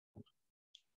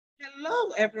Hello,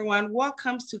 everyone.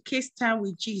 Welcome to Kiss Time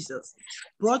with Jesus,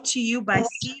 brought to you by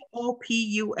COP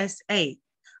USA.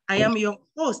 I am your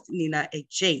host, Nina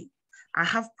Ej. I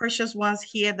have precious ones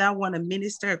here that want to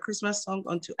minister a Christmas song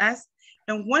unto us.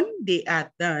 And when they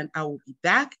are done, I will be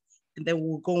back and then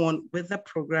we'll go on with the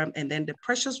program. And then the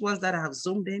precious ones that I have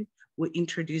zoomed in will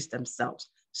introduce themselves.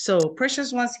 So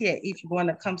precious ones here, if you want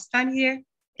to come stand here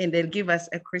and then give us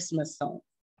a Christmas song.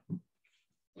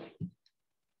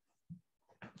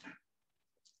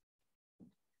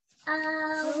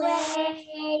 Away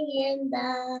in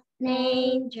the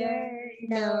manger,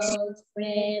 no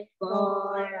crib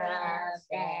for us,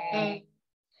 and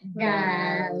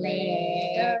the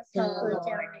little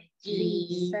Lord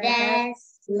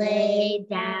Jesus laid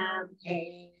down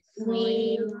his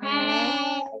sweet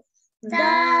head.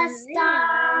 The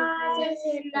stars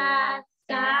in the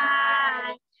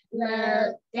sky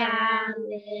look down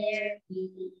where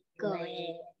he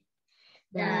goes.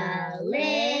 The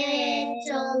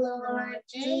little Lord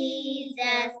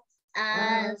Jesus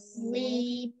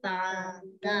asleep on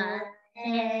the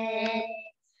head.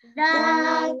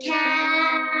 The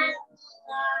carols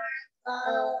are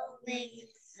going,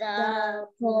 the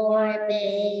poor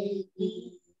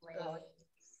baby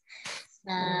waits.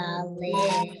 The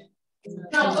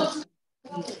little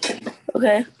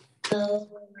Okay.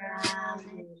 around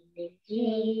the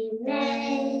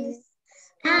Jesus.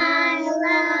 I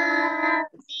love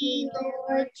thee,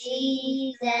 Lord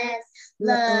Jesus.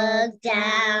 Look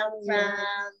down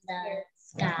from the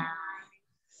sky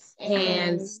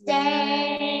and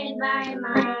stay by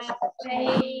my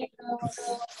cradle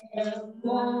till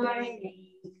morning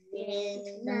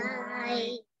is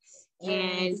night.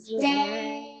 And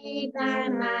stay by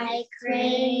my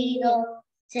cradle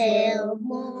till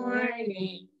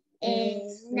morning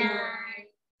is night.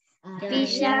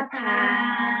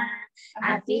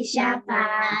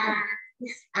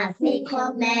 Afi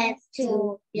come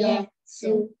to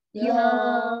Yesu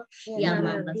yo,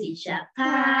 Yamama Fishapa.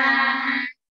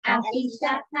 Afi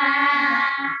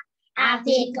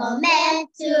come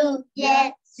to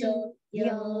Yesu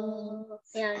yo,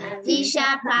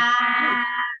 Fishapa.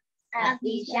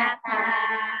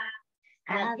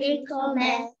 Afi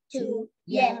come to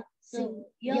Yesu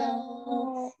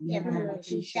yo, Yamama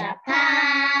Fishapa.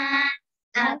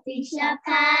 Afi come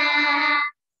to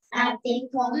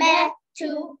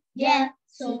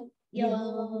Yesu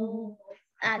yo.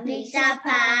 Afi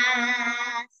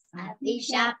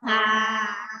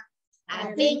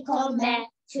come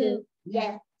to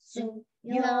Yesu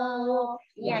yo.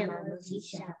 Yamama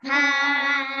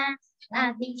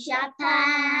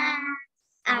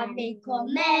Afi come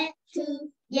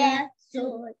to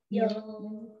Yesu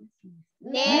yo.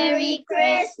 Merry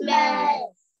Christmas.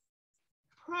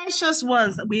 Precious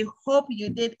ones, we hope you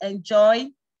did enjoy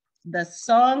the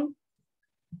song.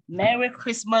 Merry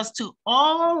Christmas to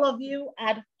all of you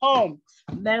at home.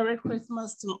 Merry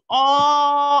Christmas to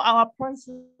all our precious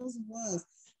ones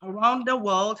around the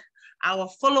world, our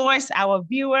followers, our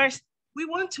viewers. We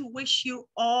want to wish you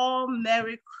all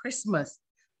Merry Christmas.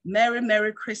 Merry,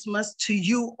 Merry Christmas to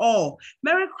you all.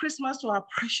 Merry Christmas to our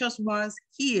precious ones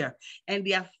here and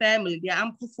their family, their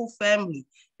Ampofo family,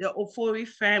 the Ofori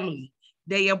family,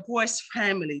 the Yabois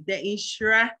family, the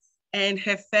Inshira and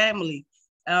her family,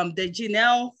 the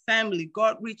Janelle family.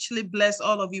 God richly bless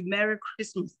all of you. Merry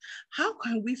Christmas. How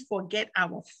can we forget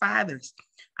our fathers?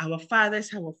 Our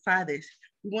fathers, our fathers.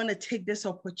 We want to take this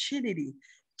opportunity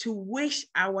to wish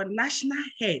our national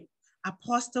head,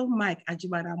 Apostle Mike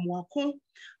Ajibada Mwako,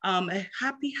 a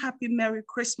happy, happy Merry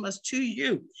Christmas to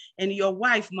you and your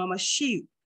wife, Mama Shi.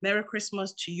 Merry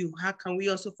Christmas to you. How can we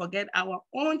also forget our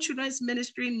own children's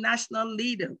ministry national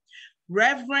leader,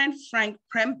 Reverend Frank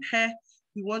Prempe?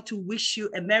 We want to wish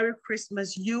you a Merry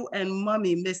Christmas, you and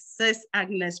Mommy, Mrs.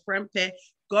 Agnes Prempe.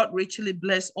 God richly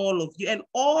bless all of you and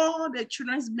all the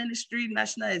children's ministry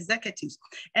national executives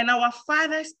and our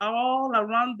fathers all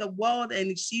around the world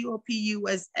and COP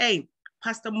USA.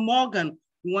 Pastor Morgan,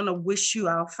 we want to wish you,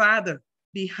 our father,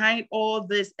 behind all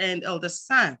this, and Elder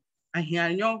Son. And here,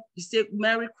 you say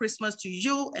Merry Christmas to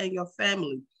you and your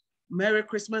family. Merry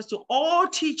Christmas to all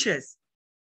teachers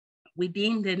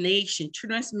within the nation,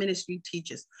 children's ministry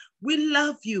teachers. We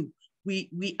love you. We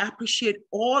appreciate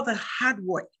all the hard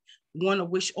work. We want to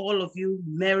wish all of you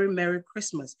Merry, Merry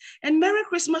Christmas. And Merry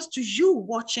Christmas to you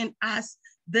watching us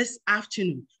this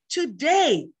afternoon.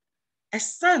 Today, a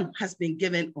son has been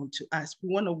given unto us.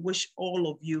 We want to wish all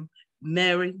of you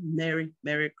Merry, Merry,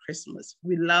 Merry Christmas.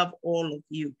 We love all of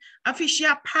you.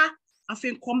 Afishia pa,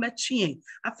 afin kometien.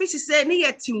 Afishi say ni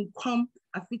yetim kom.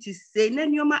 Afishi say ne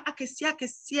nyoma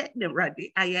akesia ne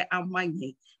radi aye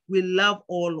amanye. We love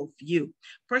all of you.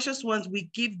 Precious ones, we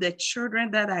give the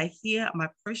children that are here, my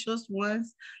precious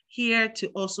ones, here to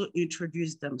also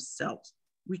introduce themselves.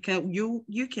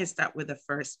 You can start with the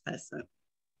first person.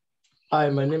 Hi,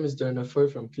 my name is Darren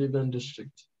Ford from Cleveland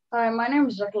District. Hi, my name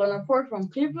is Jacqueline Ford from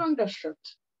Cleveland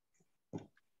District.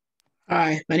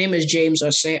 Hi, my name is James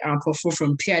Osei Ampofo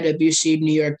from PIWC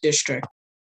New York District.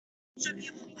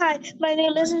 Hi, my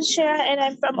name is Shara and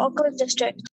I'm from Oakland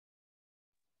District.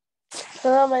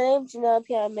 Hello, my name is Janelle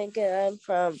Piamenka and I'm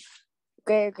from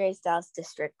Greater Grace Dallas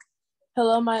District.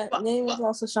 Hello, my name is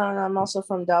also Sean and I'm also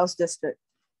from Dallas District.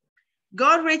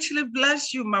 God richly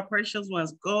bless you, my precious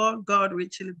ones. God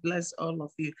richly bless all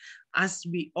of you. As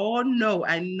we all know,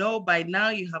 I know by now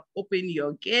you have opened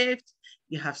your gift.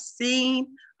 You have seen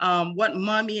what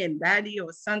mommy and daddy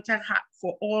or Santa had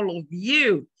for all of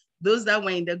you. Those that were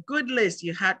in the good list,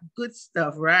 you had good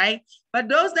stuff, right? But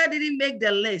those that didn't make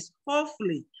the list,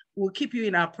 hopefully we'll keep you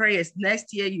in our prayers.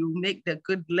 Next year, you make the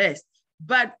good list.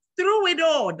 But through it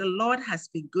all, the Lord has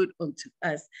been good unto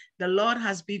us. The Lord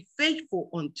has been faithful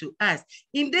unto us.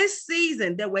 In this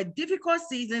season, there were difficult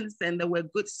seasons and there were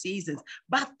good seasons.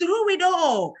 But through it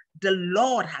all, the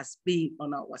Lord has been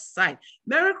on our side.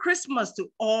 Merry Christmas to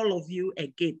all of you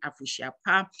again,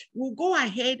 Afushiapa. We'll go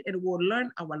ahead and we'll learn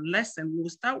our lesson. We'll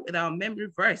start with our memory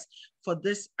verse for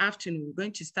this afternoon. We're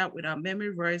going to start with our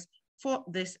memory verse for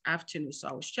this afternoon. So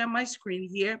I'll share my screen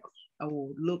here. I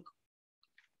will look.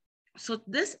 So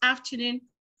this afternoon,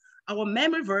 our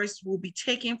memory verse will be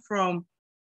taken from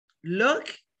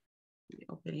Luke,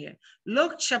 open here,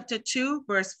 Luke chapter 2,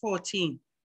 verse 14.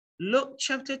 Luke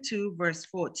chapter 2, verse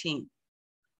 14.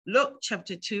 Luke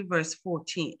chapter 2, verse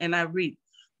 14. And I read,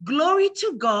 "Glory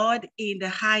to God in the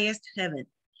highest heaven,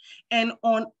 and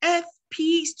on earth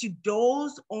peace to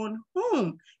those on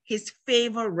whom his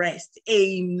favor rests."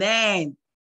 Amen.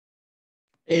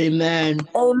 Amen.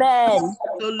 Amen.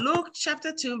 So Luke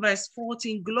chapter 2, verse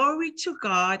 14, "Glory to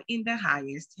God in the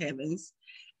highest heavens,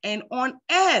 and on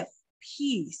earth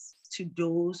peace to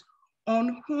those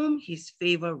on whom his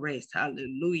favor rests."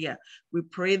 Hallelujah. We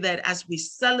pray that as we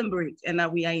celebrate and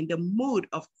that we are in the mood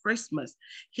of Christmas,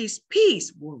 his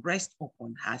peace will rest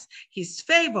upon us. His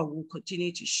favor will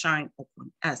continue to shine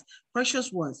upon us.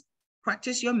 Precious ones,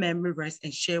 practice your memory verse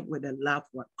and share with a loved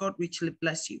one. God richly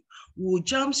bless you. We'll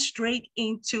jump straight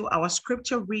into our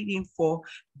scripture reading for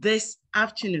this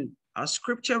afternoon. Our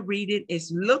scripture reading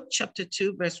is Luke chapter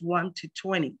 2, verse 1 to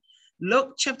 20.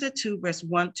 Luke chapter 2, verse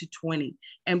 1 to 20.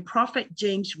 And Prophet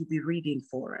James will be reading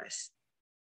for us.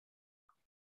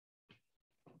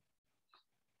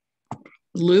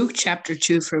 Luke chapter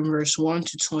 2 from verse 1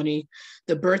 to 20,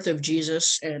 the birth of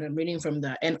Jesus, and I'm reading from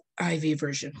the NIV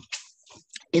version.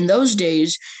 In those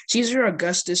days, Caesar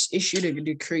Augustus issued a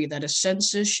decree that a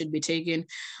census should be taken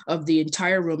of the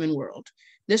entire Roman world.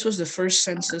 This was the first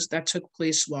census that took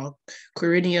place while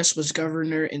Quirinius was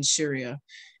governor in Syria,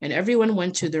 and everyone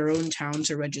went to their own town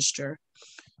to register.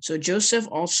 So Joseph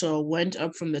also went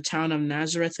up from the town of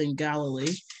Nazareth in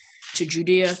Galilee to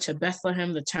Judea, to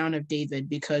Bethlehem, the town of David,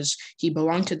 because he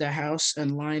belonged to the house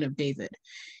and line of David.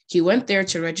 He went there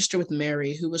to register with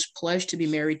Mary, who was pledged to be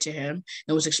married to him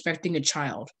and was expecting a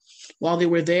child. While they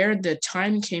were there, the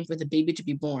time came for the baby to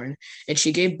be born, and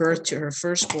she gave birth to her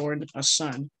firstborn, a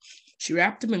son. She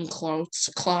wrapped him in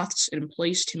cloths and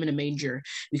placed him in a manger,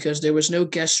 because there was no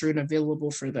guest room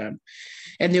available for them.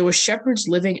 And there were shepherds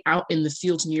living out in the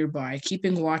fields nearby,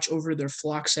 keeping watch over their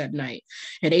flocks at night.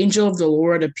 An angel of the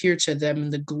Lord appeared to them,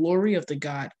 and the glory of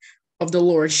the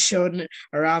Lord shone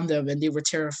around them, and they were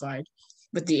terrified.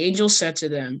 But the angel said to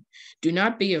them, "Do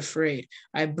not be afraid.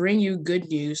 I bring you good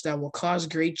news that will cause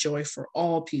great joy for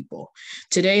all people.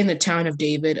 Today in the town of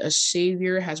David, a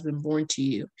Savior has been born to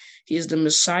you. He is the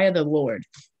Messiah, the Lord.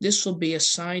 This will be a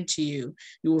sign to you.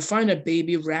 You will find a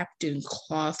baby wrapped in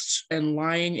cloths and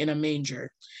lying in a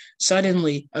manger."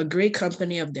 Suddenly, a great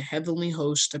company of the heavenly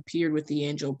host appeared with the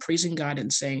angel, praising God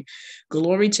and saying,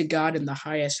 "Glory to God in the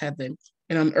highest heaven,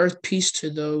 and on earth peace to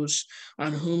those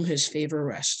on whom his favor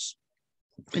rests."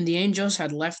 When the angels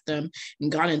had left them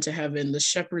and gone into heaven, the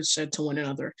shepherds said to one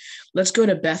another, "Let's go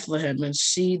to Bethlehem and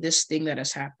see this thing that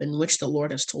has happened, which the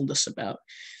Lord has told us about."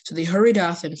 So they hurried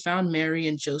off and found Mary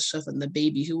and Joseph and the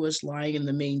baby who was lying in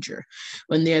the manger.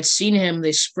 When they had seen him,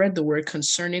 they spread the word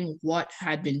concerning what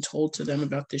had been told to them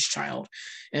about this child.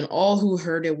 And all who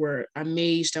heard it were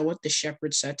amazed at what the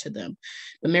shepherds said to them.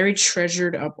 But Mary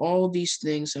treasured up all these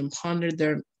things and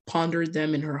pondered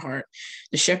them in her heart.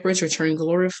 The shepherds returned,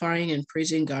 glorifying and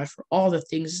praising God for all the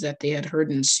things that they had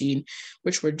heard and seen,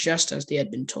 which were just as they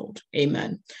had been told.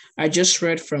 Amen. I just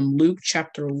read from Luke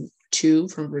chapter 2,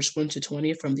 from verse 1 to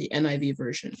 20, from the NIV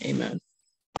version. Amen.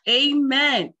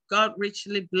 Amen. God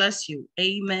richly bless you.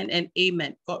 Amen and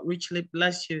amen. God richly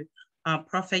bless you.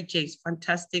 Prophet James,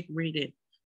 fantastic reading.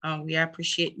 We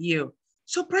appreciate you.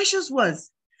 So precious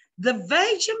ones, the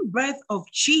virgin birth of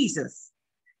Jesus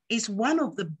is one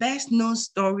of the best known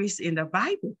stories in the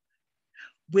Bible.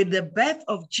 With the birth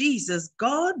of Jesus,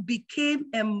 God became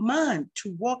a man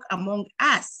to walk among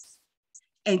us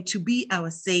and to be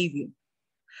our Savior.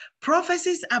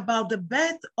 Prophecies about the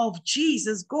birth of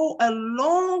Jesus go a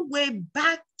long way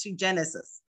back to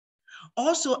Genesis.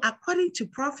 Also, according to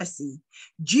prophecy,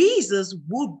 Jesus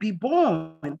would be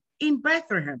born in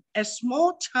Bethlehem, a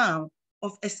small town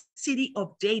of a city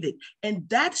of David. And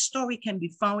that story can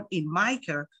be found in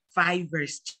Micah 5,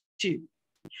 verse 2.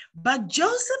 But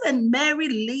Joseph and Mary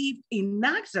lived in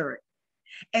Nazareth,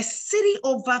 a city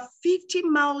over 50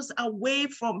 miles away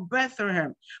from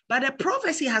Bethlehem. But a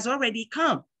prophecy has already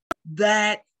come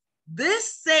that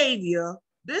this Savior,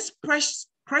 this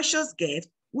precious gift,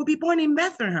 will be born in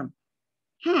Bethlehem.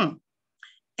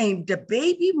 And the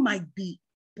baby might be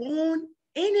born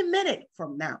any minute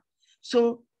from now.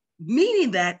 So,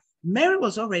 meaning that Mary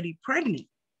was already pregnant.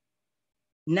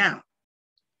 Now,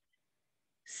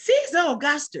 Caesar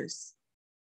Augustus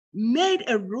made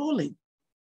a ruling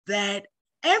that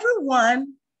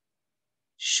everyone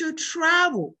should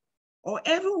travel or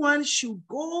everyone should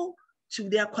go to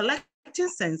their collecting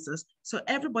census. So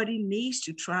everybody needs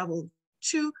to travel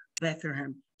to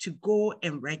Bethlehem to go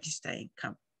and register and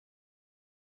come.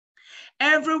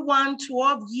 Everyone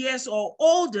 12 years or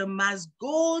older must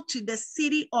go to the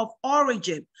city of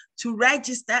origin to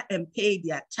register and pay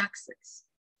their taxes.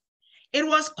 It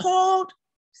was called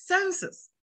census.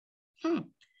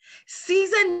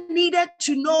 Caesar needed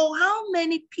to know how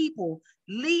many people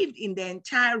lived in the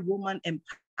entire Roman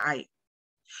Empire.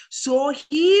 So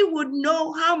he would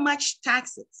know how much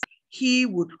taxes he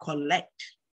would collect.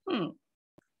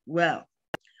 Well,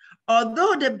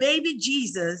 although baby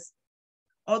Jesus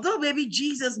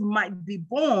might be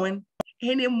born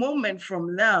any moment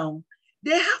from now,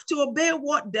 they have to obey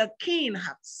what the king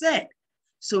had said.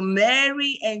 So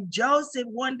Mary and Joseph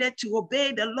wanted to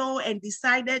obey the law and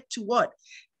decided to what?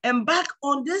 Embark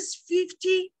on this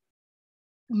 50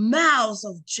 miles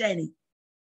of journey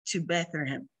to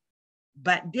Bethlehem.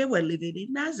 But they were living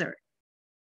in Nazareth.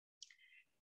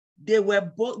 They were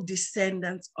both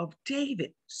descendants of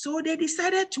David. So they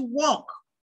decided to walk.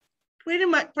 Pretty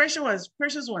much precious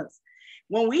ones.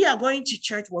 When we are going to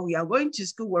church, when we are going to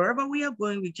school, wherever we are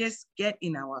going, we just get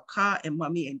in our car and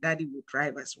mommy and daddy will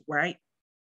drive us, right?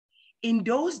 In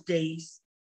those days,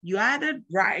 you either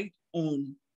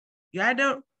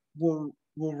will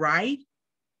ride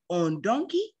on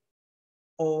donkey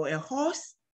or a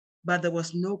horse, but there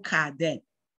was no car then.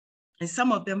 And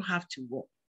some of them have to walk.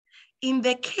 In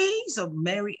the case of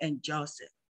Mary and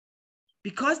Joseph,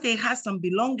 because they had some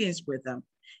belongings with them,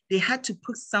 they had to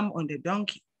put some on the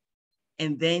donkey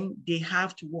and then they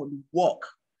have to walk.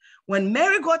 When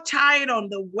Mary got tired on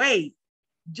the way,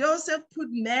 Joseph put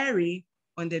Mary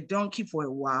on the donkey for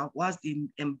a while whilst they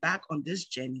embark on this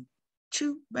journey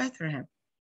to Bethlehem.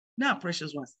 Now,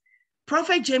 precious ones,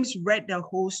 Prophet James read the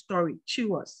whole story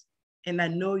to us. And I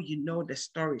know you know the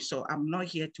story, so I'm not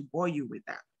here to bore you with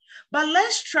that. But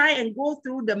let's try and go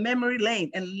through the memory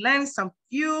lane and learn some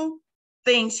few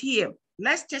things here.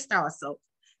 Let's test ourselves.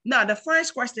 Now, the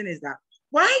first question is that,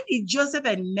 why did Joseph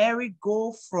and Mary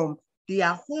go from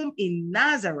their home in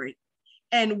Nazareth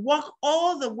and walk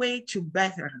all the way to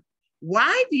Bethlehem?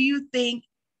 Why do you think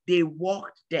they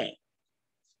walked there?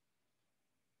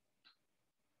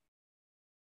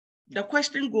 The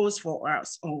question goes for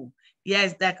us. Oh,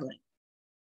 yes, Declan.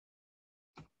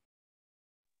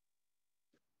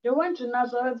 They went to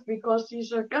Nazareth because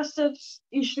Caesar Augustus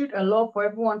issued a law for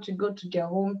everyone to go to their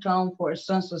hometown for a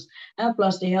census, and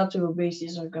plus they had to obey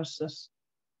Caesar Augustus.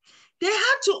 They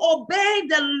had to obey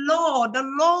the law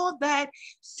that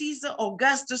Caesar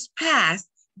Augustus passed.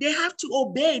 They have to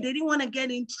obey. They didn't want to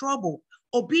get in trouble.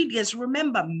 Obedience.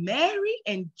 Remember, Mary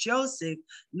and Joseph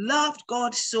loved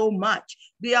God so much.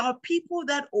 They are people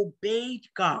that obeyed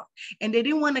God and they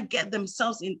didn't want to get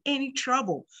themselves in any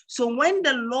trouble. So when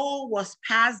the law was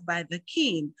passed by the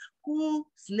king, whose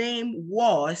name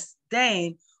was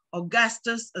then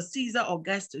Caesar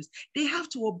Augustus, they have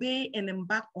to obey and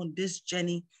embark on this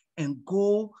journey and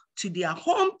go to their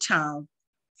hometown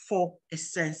for a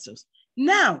census.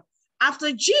 Now,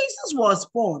 after Jesus was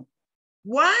born,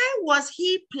 why was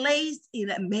he placed in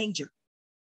a manger?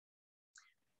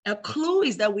 A clue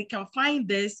is that we can find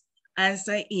this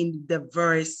answer in the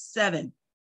verse 7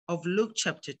 of Luke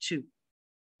chapter 2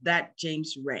 that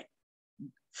James read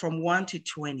from 1 to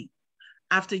 20.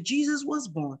 After Jesus was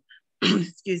born,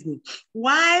 excuse me,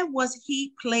 why was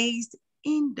he placed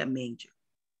in the manger?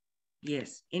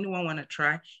 Yes, anyone want to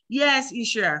try? Yes,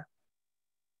 Isha.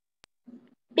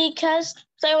 Because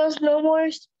there was no more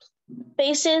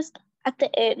spaces at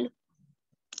the inn.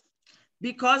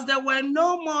 Because there were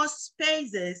no more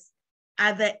spaces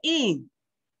at the inn.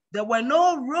 There were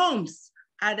no rooms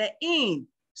at the inn.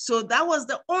 So that was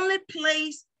the only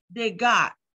place they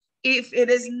got. If it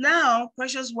is now,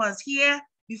 precious ones, here,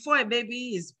 before a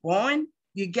baby is born,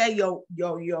 you get your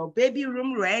baby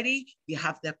room ready, you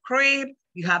have the crib,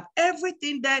 you have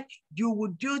everything that you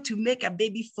would do to make a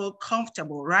baby feel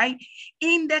comfortable, right?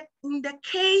 In the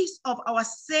case of our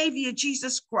Savior,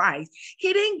 Jesus Christ,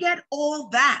 he didn't get all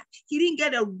that. He didn't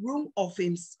get a room of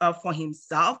for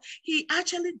himself. He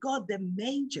actually got the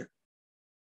manger.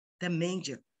 The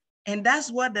manger. And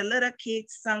that's what the little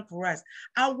kids sang for us.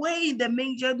 Away in the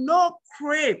manger, no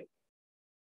crib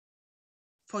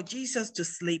for Jesus to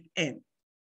sleep in,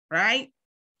 right?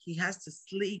 He has to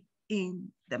sleep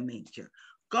in the manger.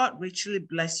 God richly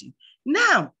bless you.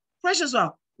 Now, precious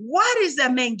one, what is a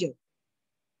manger?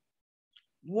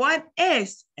 What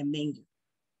is a manger?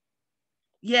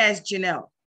 Yes, Janelle.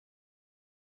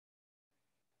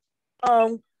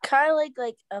 Kind of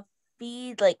like a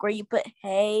feed, like where you put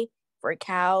hay for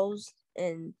cows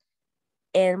and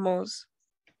animals.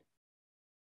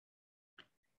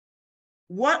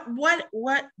 What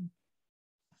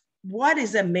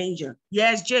is a manger?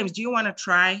 Yes, James, do you want to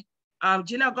try?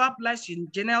 Janelle, God bless you.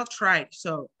 Janelle tried.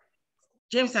 So,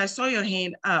 James, I saw your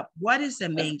hand up. What is a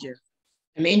manger?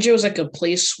 A manger was like a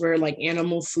place where like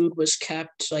animal food was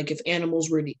kept. Like if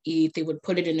animals were to eat, they would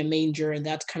put it in a manger, and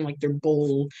that's kind of like their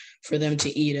bowl for them to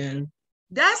eat in.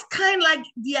 That's kind of like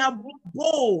their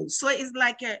bowl. So it's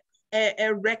like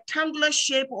a rectangular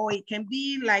shape, or it can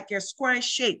be like a square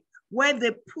shape where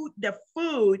they put the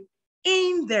food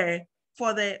in there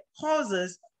for the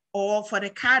horses or for the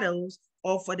cattle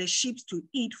or for the sheep to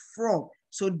eat from.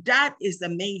 So that is the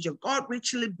manger. God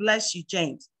richly bless you,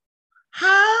 James.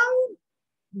 How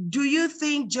do you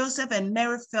think Joseph and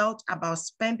Mary felt about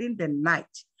spending the night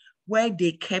where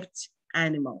they kept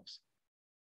animals?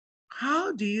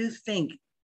 How do you think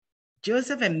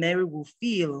Joseph and Mary will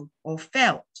feel or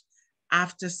felt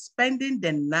after spending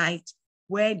the night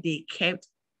where they kept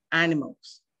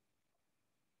animals?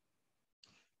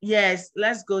 Yes,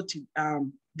 let's go to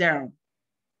Darren.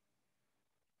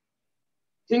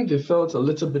 I think they felt a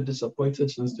little bit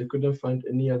disappointed since they couldn't find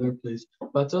any other place,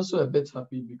 but also a bit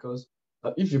happy because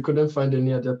if you couldn't find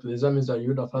any other place, that means that you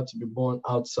would have had to be born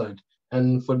outside.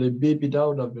 And for the baby, that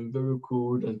would have been very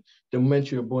cold. And the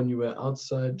moment you were born, you were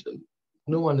outside. And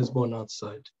no one is born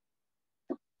outside.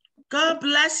 God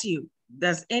bless you.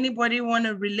 Does anybody want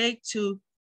to relate to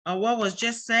what was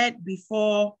just said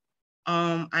before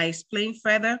I explain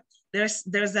further? There's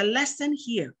a lesson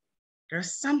here.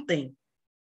 There's something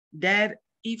that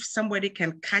if somebody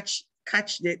can catch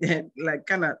the like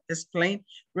kind of explain.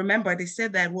 Remember, they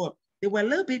said that what they were a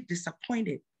little bit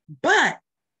disappointed, but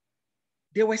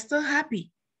they were still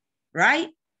happy, right?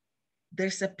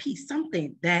 There's a piece,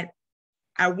 something that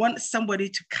I want somebody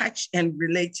to catch and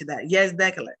relate to that. Yes,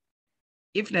 Declan.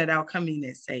 If not, I'll come in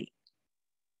and say.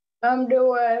 They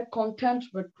were content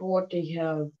with what they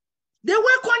have. They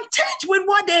were content with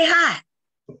what they had.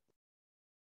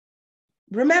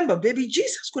 Remember, baby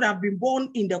Jesus could have been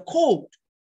born in the cold,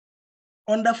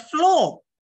 on the floor,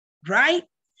 right?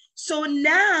 So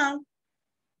now,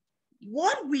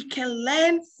 what we can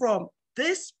learn from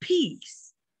this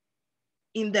piece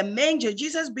in the manger,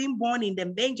 Jesus being born in the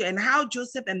manger, and how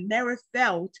Joseph and Mary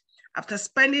felt after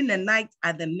spending the night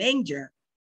at the manger,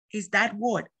 is that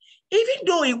what? Even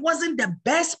though it wasn't the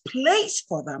best place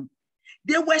for them,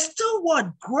 they were still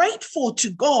what? Grateful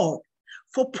to God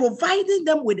for providing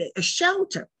them with a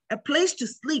shelter, a place to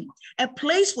sleep, a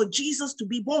place for Jesus to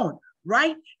be born,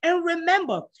 right? And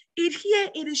remember,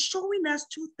 it is showing us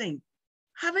two things.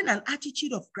 Having an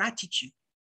attitude of gratitude,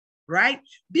 right?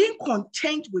 Being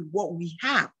content with what we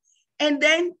have. And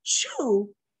then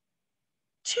two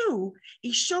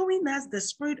is showing us the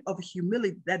spirit of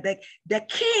humility, that the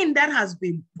king that has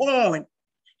been born,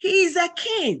 he is a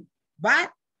king,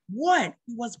 but what?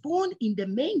 He was born in the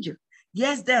manger.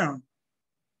 Yes, Darren.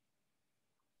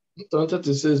 What I wanted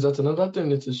to say is that another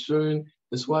thing it is showing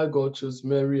is why God chose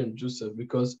Mary and Joseph,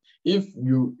 because if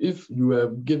you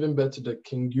were giving birth to the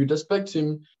king, you'd expect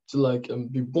him to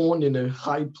be born in a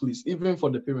high place. Even for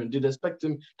the parent, they'd expect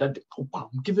him that, oh, wow,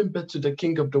 I'm giving birth to the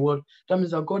king of the world. That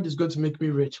means that God is going to make me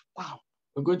rich. Wow,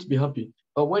 we're going to be happy.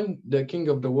 But when the king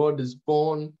of the world is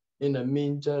born in a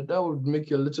manger, that would make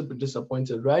you a little bit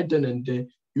disappointed right then and there.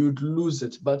 you'd lose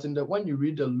it. But when you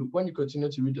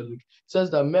continue to read the Luke, it says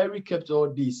that Mary kept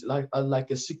all these like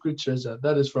a secret treasure.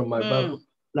 That is from my Bible,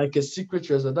 like a secret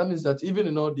treasure. That means that even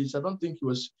in all this, I don't think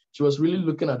she was really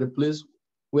looking at the place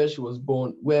where she was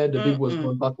born, where the baby was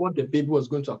born, but what the baby was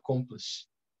going to accomplish.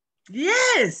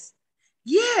 Yes.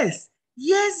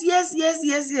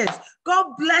 God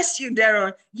bless you,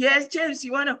 Darren. Yes, James,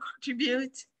 you want to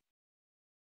contribute?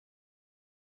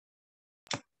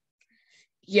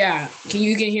 Yeah,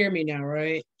 you can hear me now,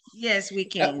 right? Yes, we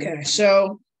can. Okay,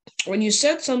 so when you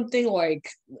said something like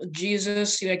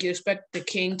Jesus, like you expect the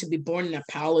king to be born in a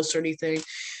palace or anything,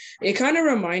 it kind of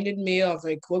reminded me of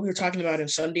like what we were talking about in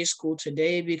Sunday school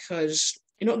today, because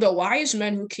the wise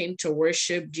men who came to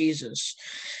worship Jesus,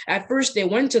 at first they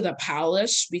went to the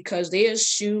palace because they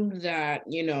assumed that,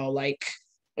 like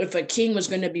if a king was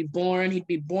going to be born, he'd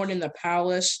be born in the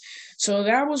palace. So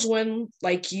that was when,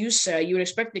 like you said, you would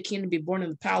expect the king to be born in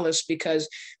the palace because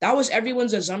that was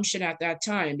everyone's assumption at that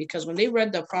time. Because when they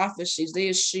read the prophecies, they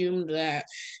assumed that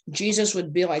Jesus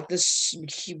would be like this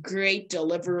great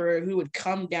deliverer who would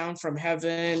come down from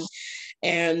heaven.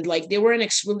 And like they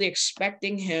weren't really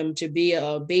expecting him to be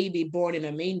a baby born in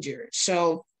a manger.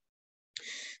 So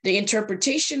the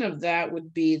interpretation of that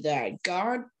would be that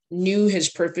God knew his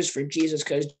purpose for Jesus,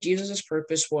 because Jesus's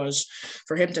purpose was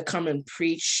for him to come and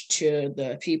preach to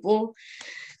the people.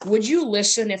 Would you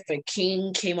listen if a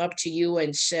king came up to you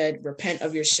and said, repent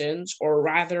of your sins, or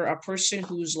rather a person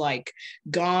who's like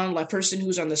gone, a person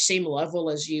who's on the same level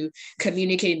as you,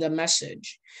 communicating the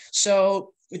message?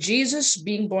 So Jesus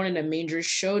being born in a manger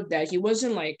showed that he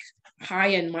wasn't like high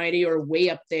and mighty or way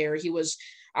up there. He was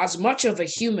as much of a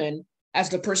human as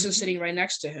the person sitting right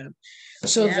next to him.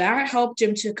 So that helped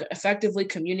him to effectively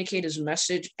communicate his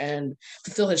message and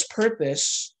fulfill his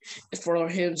purpose for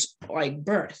his like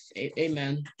birth.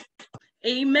 Amen.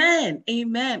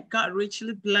 Amen. God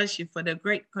richly bless you for the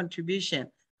great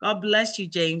contribution. God bless you,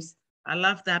 James. I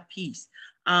love that piece.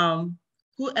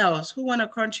 Who else? Who want to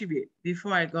contribute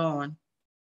before I go on?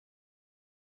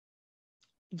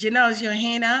 Janelle, is your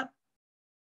hand up?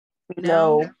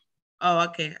 No. Oh,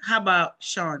 okay. How about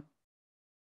Sean?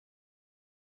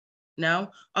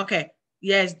 No? Okay.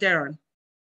 Yes, Darren.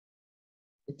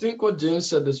 I think what James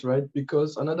said is right,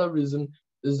 because another reason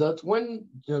is that when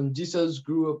Jesus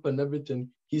grew up and everything,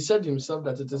 he said himself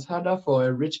that it is harder for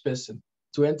a rich person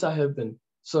to enter heaven.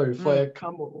 Sorry, for a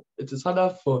camel. It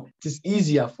is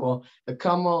easier for a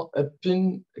camel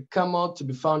to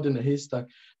be found in a haystack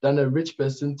than a rich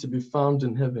person to be found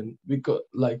in heaven, because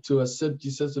like to accept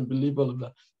Jesus and believe all of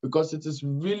that. Because it is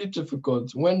really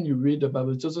difficult. When you read the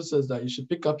Bible, it also says that you should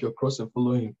pick up your cross and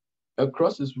follow him. A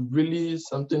cross is really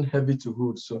something heavy to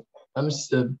hold. So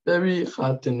it's a very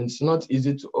hard thing. It's not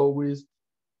easy to always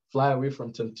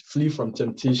flee from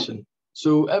temptation.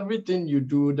 So everything you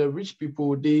do, the rich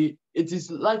people,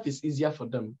 life is easier for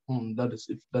them. That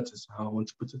is how I want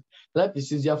to put it. Life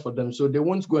is easier for them. So they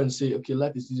won't go and say, okay,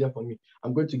 life is easier for me.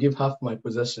 I'm going to give half my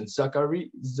possessions. I can't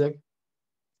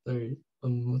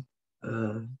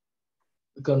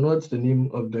what's the name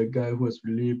of the guy who was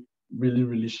really, really,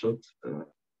 really short?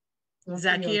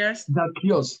 Zacchaeus.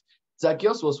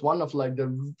 Zacchaeus was one of like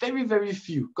the very, very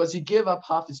few, because he gave up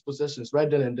half his possessions right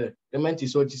then and there. It meant he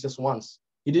saw Jesus once.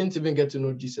 He didn't even get to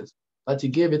know Jesus, but he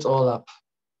gave it all up.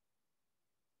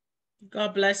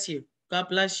 God bless you. God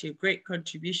bless you. Great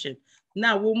contribution.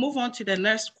 Now we'll move on to the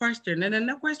next question. And the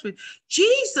next question,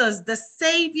 Jesus, the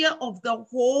Savior of the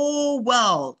whole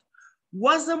world,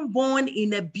 wasn't born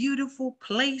in a beautiful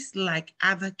place like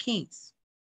other kings.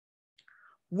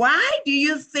 Why do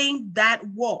you think that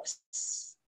was?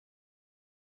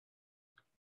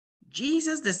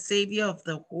 Jesus, the Savior of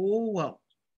the whole world,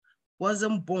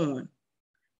 wasn't born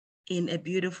in a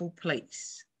beautiful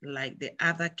place like the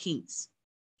other kings,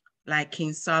 like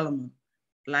King Solomon,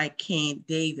 like King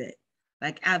David,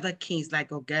 like other kings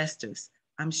like Augustus.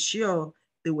 I'm sure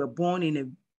they were born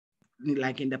in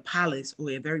the palace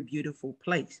or a very beautiful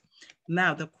place.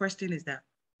 Now the question is that,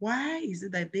 why is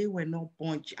it that they were not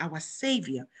born? Our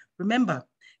Savior, remember,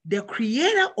 the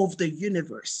creator of the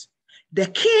universe, the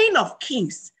King of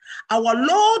Kings, our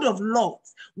Lord of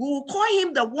Lords. We will call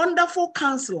him the Wonderful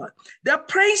Counselor, the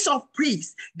Prince of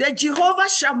Peace, the Jehovah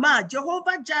Shammah,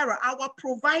 Jehovah Jireh, our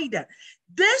provider.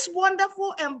 This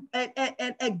wonderful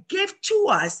and gift to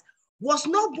us was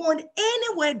not born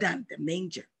anywhere than the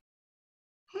manger.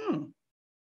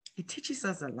 It teaches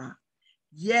us a lot.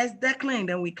 Yes, Declan,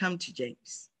 then we come to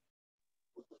James.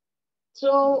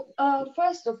 So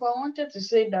first of all, I wanted to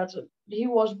say that he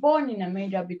was born in a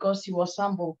manger because he was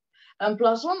humble. And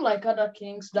plus, unlike other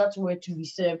kings that were to be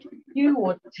served,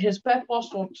 his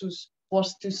purpose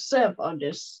was to serve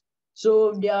others.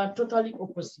 So they are totally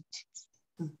opposite.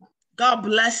 God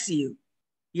bless you.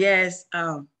 Yes,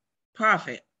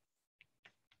 perfect.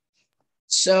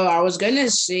 So I was gonna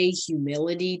say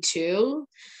humility too.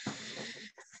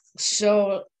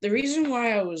 So the reason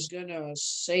why I was gonna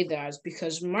say that is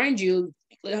because, mind you,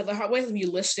 the way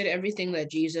you listed everything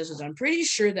that Jesus is, I'm pretty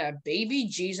sure that baby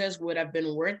Jesus would have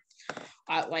been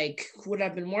would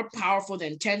have been more powerful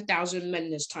than 10,000 men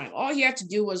in his time. All he had to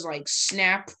do was like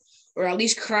snap or at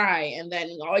least cry, and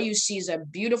then all you see is a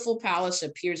beautiful palace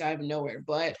appears out of nowhere.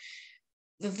 But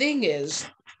the thing is,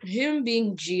 him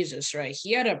being Jesus, right?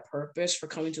 He had a purpose for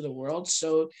coming to the world.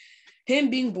 So him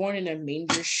being born in a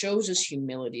manger shows his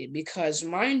humility because,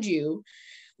 mind you,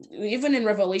 even in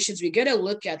Revelations, we get a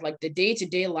look at like the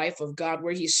day-to-day life of God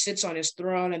where he sits on his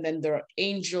throne and then there are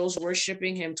angels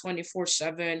worshiping him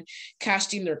 24/7,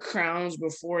 casting their crowns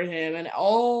before him and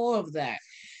all of that.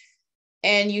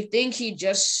 And you think he'd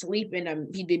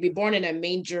be born in a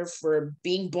manger for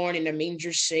being born in a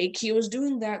manger's sake. He was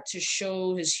doing that to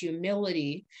show his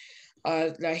humility,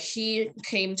 that he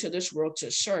came to this world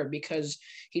to serve, because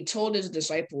he told his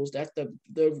disciples that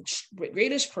the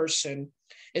greatest person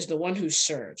is the one who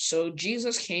serves. So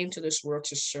Jesus came to this world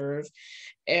to serve,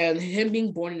 and him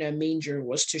being born in a manger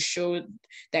was to show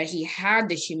that he had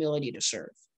the humility to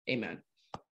serve. Amen.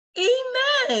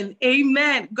 Amen.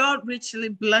 Amen. God richly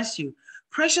bless you.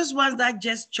 Precious ones that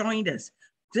just joined us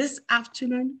this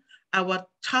afternoon, our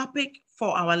topic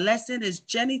for our lesson is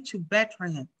Journey to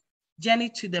Bethlehem. Journey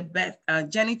to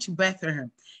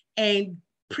Bethlehem. And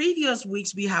previous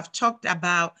weeks, we have talked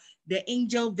about the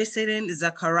angel visiting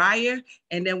Zechariah,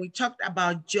 and then we talked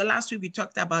about, last week we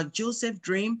talked about Joseph's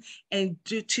dream, and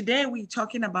today we're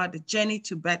talking about the journey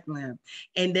to Bethlehem.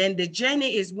 And then the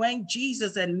journey is when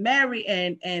Jesus and Mary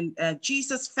and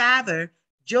Jesus' father,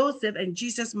 Joseph, and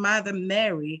Jesus' mother,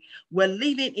 Mary, were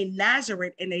living in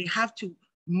Nazareth, and they have to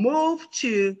move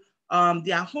to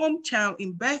their hometown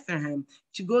in Bethlehem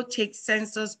to go take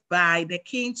census by the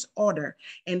king's order.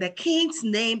 And the king's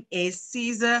name is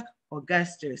Caesar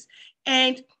Augustus.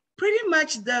 And pretty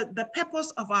much the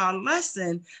purpose of our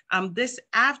lesson this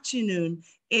afternoon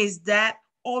is that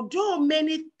although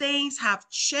many things have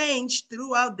changed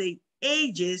throughout the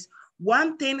ages,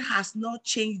 one thing has not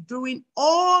changed during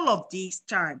all of these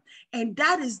time, and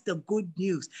that is the good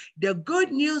news. The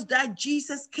good news that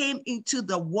Jesus came into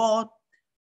the world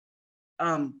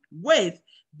with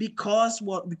because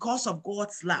of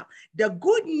God's love. The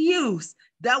good news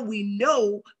that we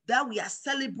know that we are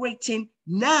celebrating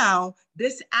now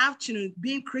this afternoon,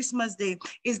 being Christmas Day,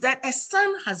 is that a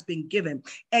son has been given.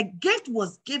 A gift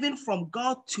was given from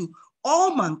God to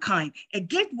all mankind. A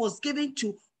gift was given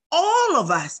to all of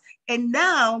us. And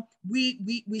now we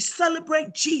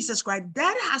celebrate Jesus Christ.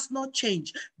 That has not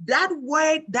changed. That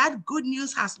word, that good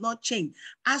news has not changed.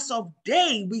 As of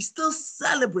day, we still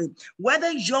celebrate,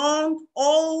 whether young,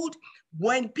 old,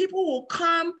 when people will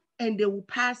come and they will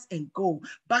pass and go.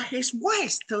 But his word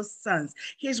still stands.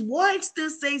 His word still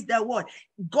says that what?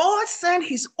 God sent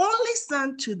his only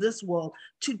son to this world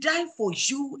to die for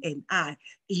you and I.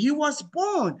 He was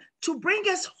born to bring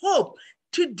us hope.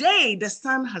 Today, the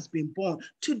son has been born.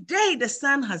 Today, the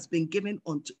son has been given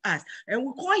unto us. And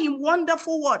we call him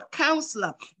Wonderful what?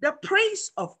 Counselor, the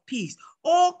Prince of Peace.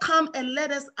 All come and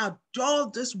let us adore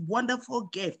this wonderful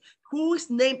gift, whose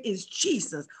name is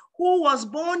Jesus, who was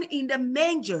born in the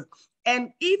manger.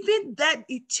 And even that,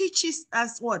 it teaches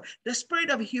us what? The spirit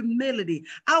of humility.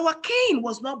 Our king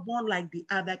was not born like the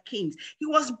other kings. He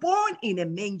was born in a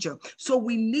manger. So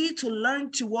we need to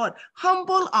learn to what?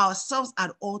 Humble ourselves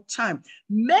at all times.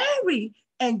 Mary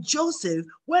and Joseph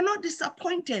were not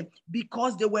disappointed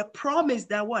because they were promised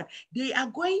that what? They are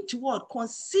going to what?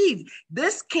 Conceive.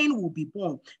 This king will be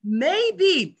born.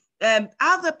 Maybe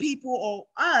other people or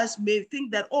us may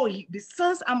think that, oh, the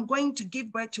sons I'm going to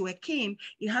give birth to a king,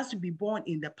 it has to be born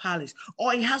in the palace,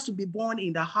 or it has to be born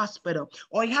in the hospital,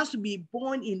 or it has to be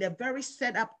born in a very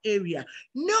set up area.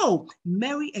 No,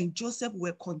 Mary and Joseph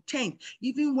were content,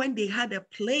 even when they had a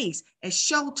place, a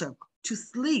shelter to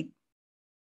sleep,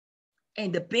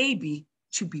 and the baby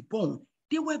to be born.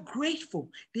 They were grateful.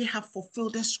 They have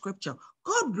fulfilled the scripture.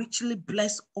 God richly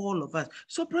bless all of us.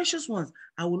 So precious ones,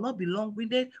 I will not be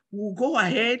long-winded. We'll go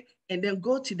ahead and then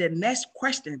go to the next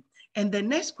question. And the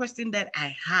next question that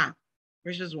I have,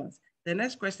 precious ones, the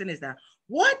next question is that,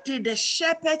 what did the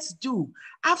shepherds do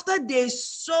after they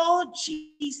saw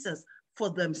Jesus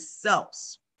for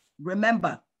themselves?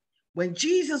 Remember, when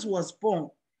Jesus was born,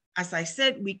 as I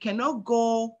said, we cannot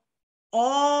go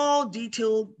all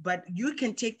detailed, but you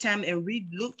can take time and read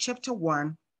Luke chapter 2,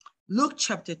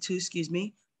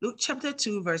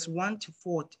 verse 1 to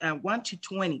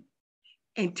 20.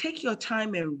 and take your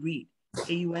time and read,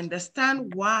 and you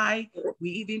understand why we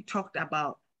even talked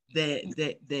about the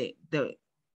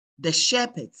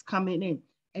shepherds coming in.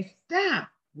 A star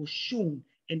was shown,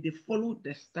 and they followed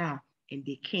the star, and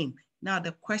they came. Now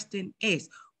the question is,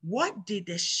 what did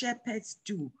the shepherds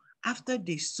do after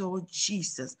they saw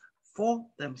Jesus for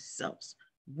themselves?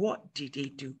 What did they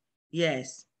do?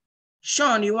 Yes.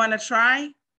 Sean, you want to try?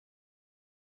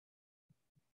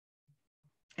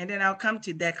 And then I'll come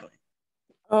to Declan.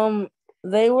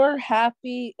 They were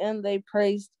happy and they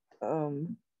praised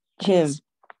him.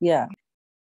 Yeah.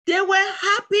 They were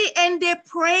happy and they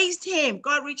praised him.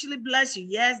 God richly bless you.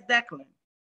 Yes, Declan.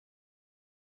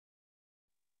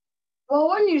 Well,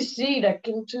 when you see the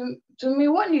king, to me,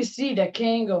 when you see the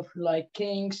king of like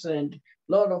kings and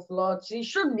lord of lords, you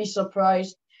should be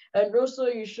surprised. And also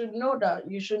you should know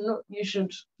that you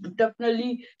should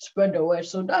definitely spread the word.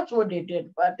 So that's what they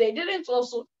did. But they didn't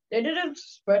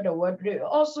spread the word. They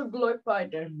also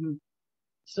glorified them.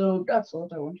 So that's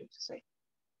what I wanted to say.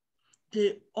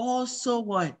 They also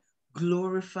what?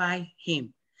 Glorify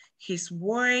him. His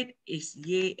word is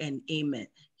yea and amen.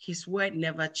 His word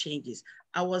never changes.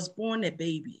 I was born a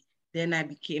baby. Then I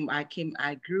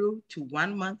grew to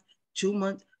 1 month, 2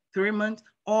 months, 3 months,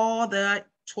 all the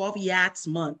 12 yards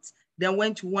months. Then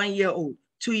went to 1 year old,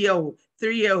 2 year old,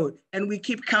 3 year old, and we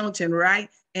keep counting, right?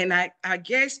 And I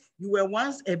guess you were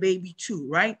once a baby too,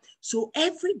 right? So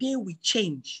every day we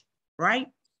change, right?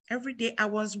 Every day I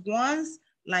was once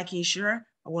like Inshira,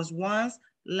 I was once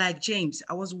like James.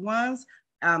 I was once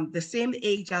the same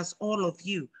age as all of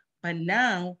you, but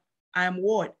now I'm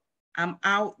what? I'm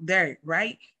out there,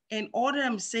 right? And all that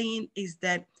I'm saying is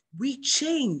that we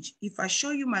change. If I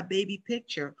show you my baby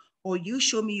picture or you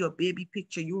show me your baby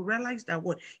picture, you realize that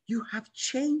what? You have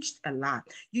changed a lot.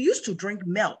 You used to drink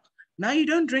milk. Now you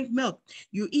don't drink milk.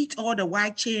 You eat all the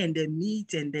white chair and the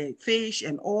meat and the fish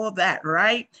and all that,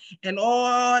 right? And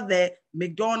all the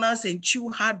McDonald's and chew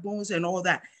hard bones and all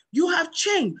that. You have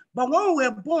changed. But when we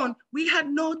were born, we had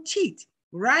no teeth,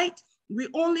 right? We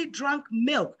only drank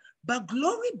milk. But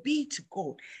glory be to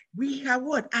God. We have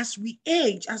what? As we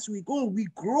age, as we go, we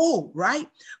grow, right?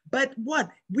 But what?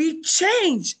 We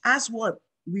change as what?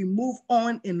 We move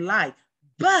on in life.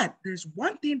 But there's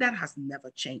one thing that has never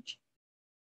changed.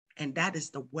 And that is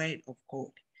the word of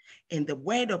God. And the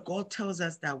word of God tells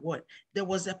us that what? There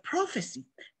was a prophecy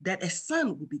that a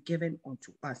son will be given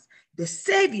unto us. The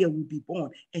Savior will be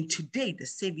born. And today the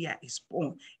Savior is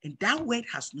born. And that word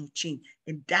has not changed.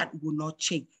 And that will not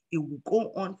change. It will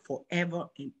go on forever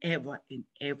and ever and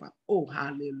ever. Oh,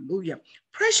 hallelujah.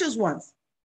 Precious ones.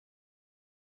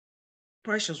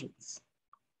 Precious ones.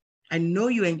 I know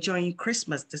you're enjoying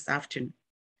Christmas this afternoon.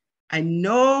 I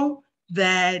know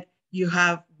that you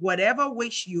have whatever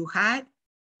wish you had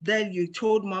that you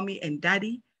told mommy and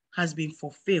daddy has been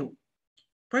fulfilled.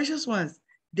 Precious ones,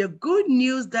 the good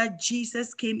news that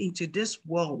Jesus came into this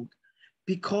world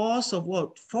because of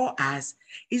what? For us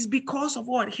is because of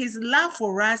what? His love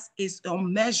for us is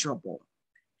unmeasurable.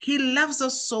 He loves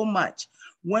us so much.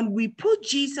 When we put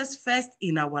Jesus first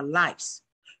in our lives,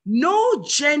 no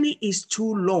journey is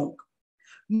too long.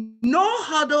 No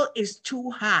hurdle is too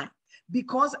high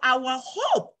because our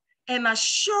hope and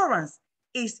assurance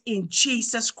is in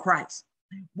Jesus Christ.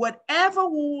 Whatever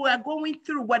we are going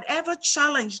through, whatever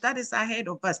challenge that is ahead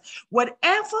of us,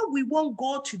 whatever we want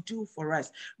God to do for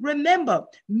us. Remember,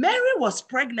 Mary was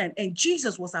pregnant and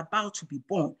Jesus was about to be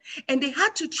born, and they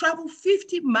had to travel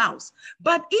 50 miles.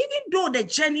 But even though the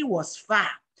journey was far,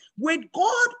 with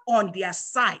God on their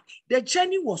side, the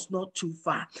journey was not too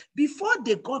far. Before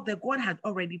they got there, God had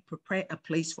already prepared a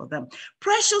place for them.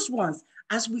 Precious ones,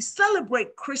 as we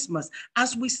celebrate Christmas,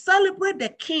 as we celebrate the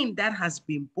King that has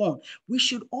been born, we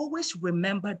should always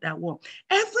remember that one.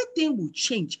 Everything will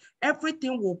change.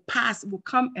 Everything will pass, will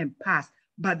come and pass.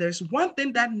 But there's one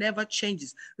thing that never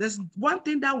changes. There's one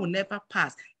thing that will never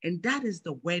pass, and that is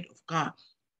the word of God.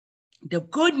 The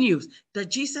good news that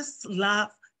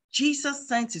Jesus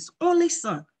sent his only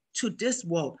son to this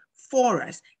world for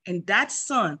us. And that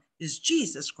son is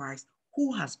Jesus Christ,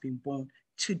 who has been born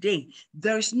today.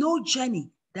 There is no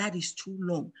journey that is too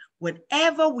long.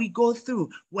 Whatever we go through,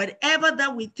 whatever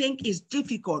that we think is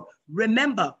difficult,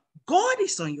 remember, God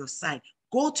is on your side.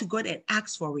 Go to God and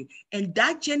ask for it. And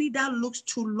that journey that looks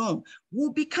too long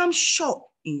will become short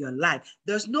in your life.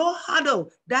 There's no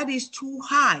hurdle that is too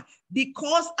high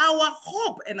because our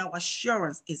hope and our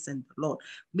assurance is in the Lord.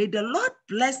 May the Lord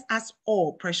bless us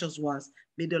all, precious ones.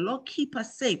 May the Lord keep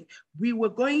us safe. We're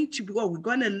going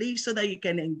to leave so that you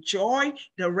can enjoy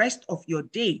the rest of your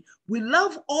day. We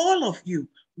love all of you.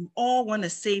 we all want to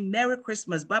say Merry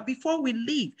Christmas. But before we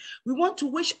leave, we want to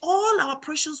wish all our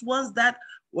precious ones that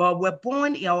were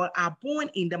born or are born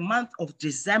in the month of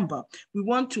December. We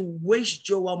want to wish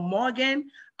Joel Morgan.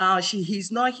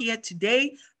 He's not here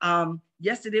today.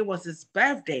 Yesterday was his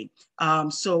birthday.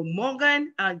 So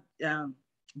Morgan,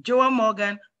 Joel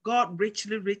Morgan, God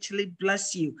richly, richly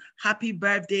bless you. Happy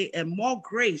birthday and more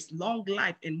grace, long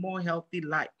life, and more healthy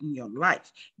life in your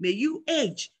life. May you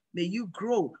age, may you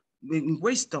grow in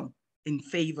wisdom, in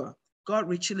favor. God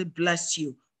richly bless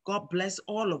you. God bless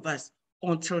all of us.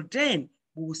 Until then,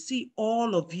 we will see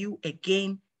all of you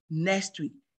again next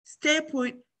week. Stay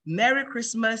put. Merry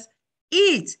Christmas.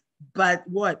 Eat, but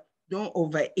what? Don't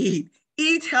overeat.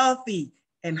 Eat healthy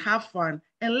and have fun.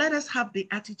 And let us have the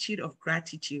attitude of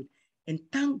gratitude. And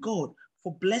thank God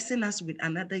for blessing us with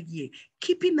another year,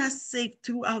 keeping us safe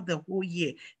throughout the whole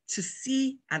year to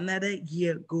see another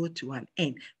year go to an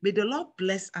end. May the Lord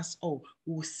bless us all.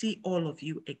 We will see all of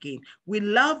you again. We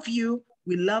love you.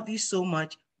 We love you so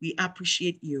much. We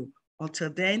appreciate you.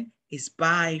 Until then, it's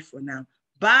bye for now.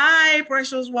 Bye,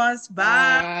 precious ones.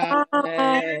 Bye. Bye.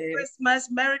 Merry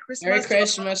Christmas. Merry Christmas. Merry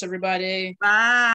Christmas, everybody. Bye.